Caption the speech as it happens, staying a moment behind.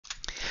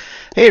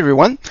Hey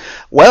everyone.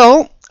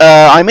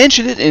 I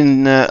mentioned it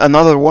in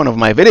another one of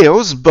my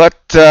videos, but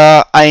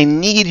I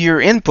need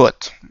your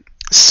input.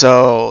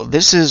 So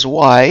this is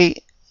why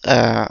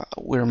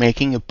we're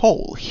making a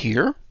poll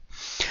here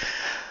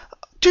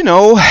to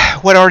know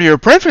what are your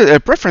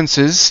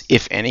preferences,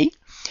 if any,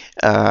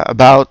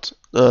 about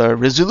the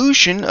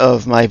resolution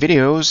of my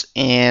videos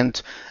and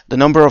the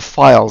number of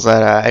files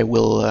that I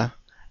will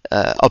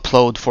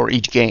upload for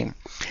each game.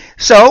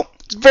 So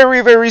it's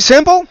very, very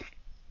simple.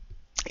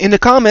 In the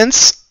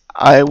comments,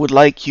 I would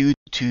like you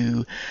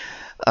to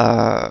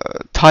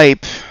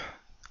type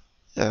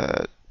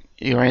uh,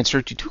 your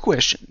answer to two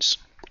questions.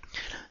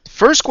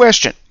 First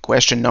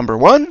question number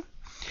one,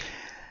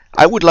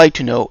 I would like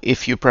to know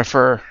if you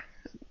prefer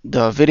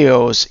the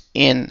videos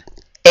in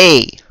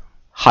A,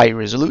 high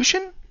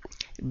resolution,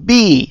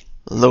 B,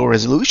 low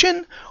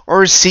resolution,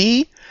 or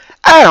C,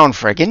 I don't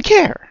freaking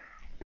care.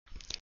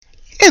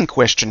 And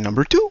question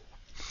number two,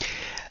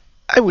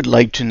 I would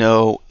like to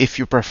know if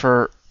you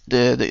prefer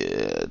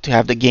to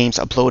have the games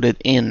uploaded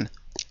in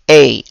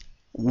A,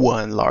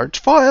 one large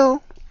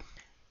file,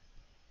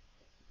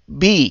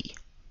 B,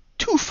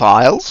 two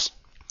files,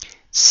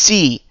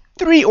 C,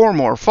 three or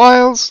more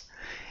files,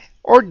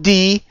 or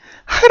D,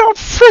 I don't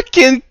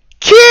freaking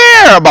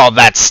care about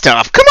that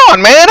stuff. Come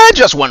on, man, I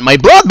just want my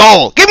Blood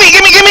Bowl.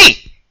 Gimme!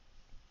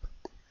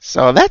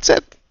 So that's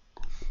it.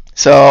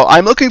 So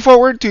I'm looking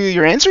forward to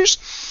your answers.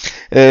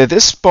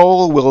 This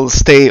poll will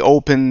stay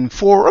open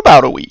for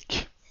about a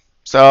week.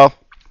 So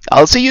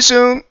I'll see you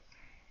soon.